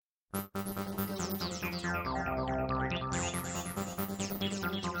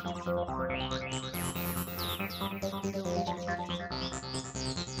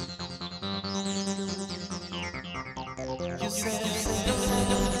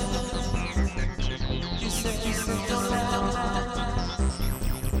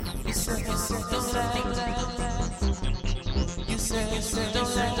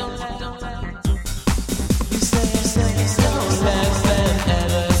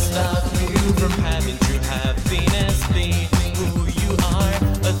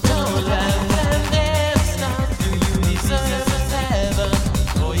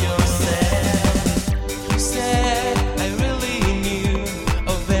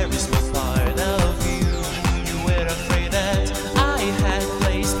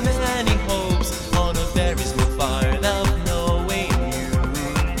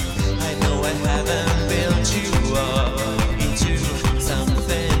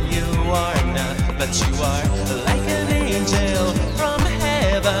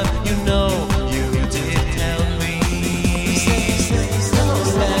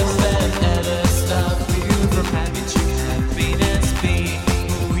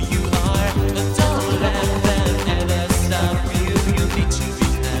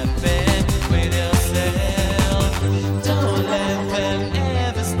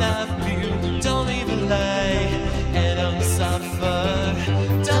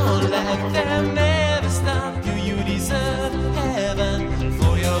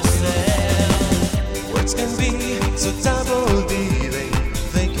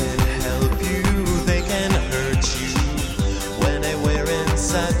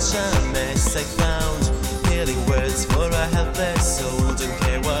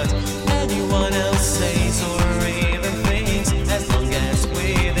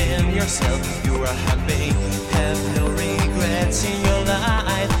You are happy, have no regrets in your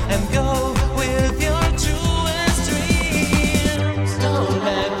life, and go with your truest dreams. Don't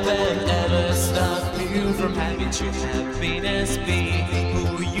let them ever stop you from having true happiness. Be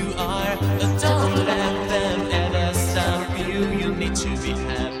who you are. Don't let them ever stop you. You need to be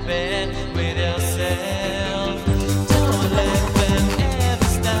happy with yourself. Don't let them ever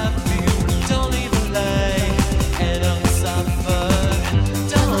stop you. Don't live a lie and don't suffer.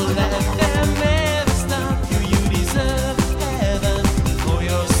 Don't let them ever stop you. You deserve heaven for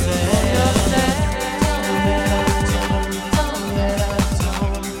yourself. Don't let them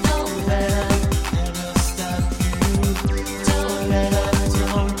ever stop you. Don't let them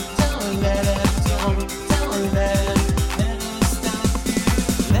ever stop you.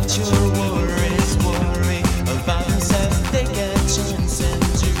 Let your worries worry about themselves. Take a chance and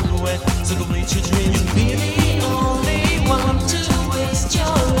do it. So complete your dream. You be the only one to waste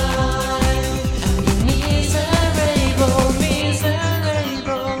your life. And be miserable,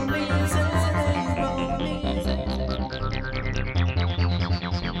 miserable, miserable, miserable.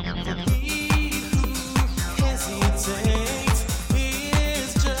 For he who hesitates is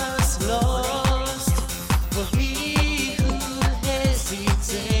just lost. For he who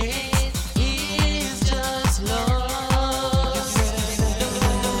hesitates is just lost.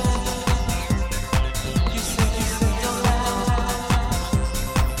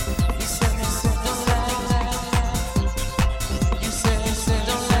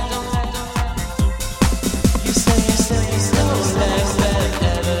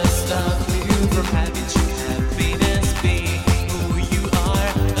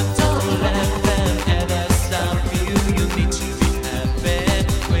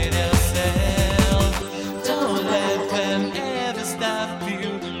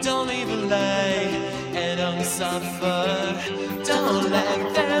 Suffer. Don't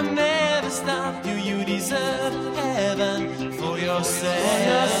let them ever stop you. You deserve heaven for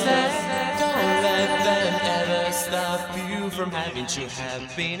yourself. Don't let them ever stop you from having true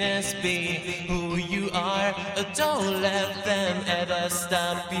happiness. Be who you are. Don't let them ever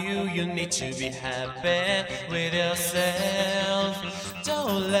stop you. You need to be happy with yourself.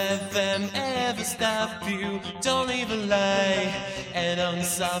 Don't let them ever stop you. Don't live a lie and don't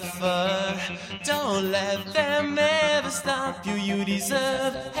suffer. Don't let them ever stop you. You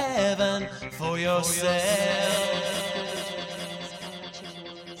deserve heaven for yourself.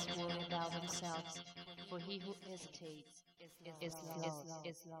 For he who hesitates is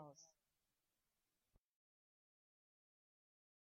lost.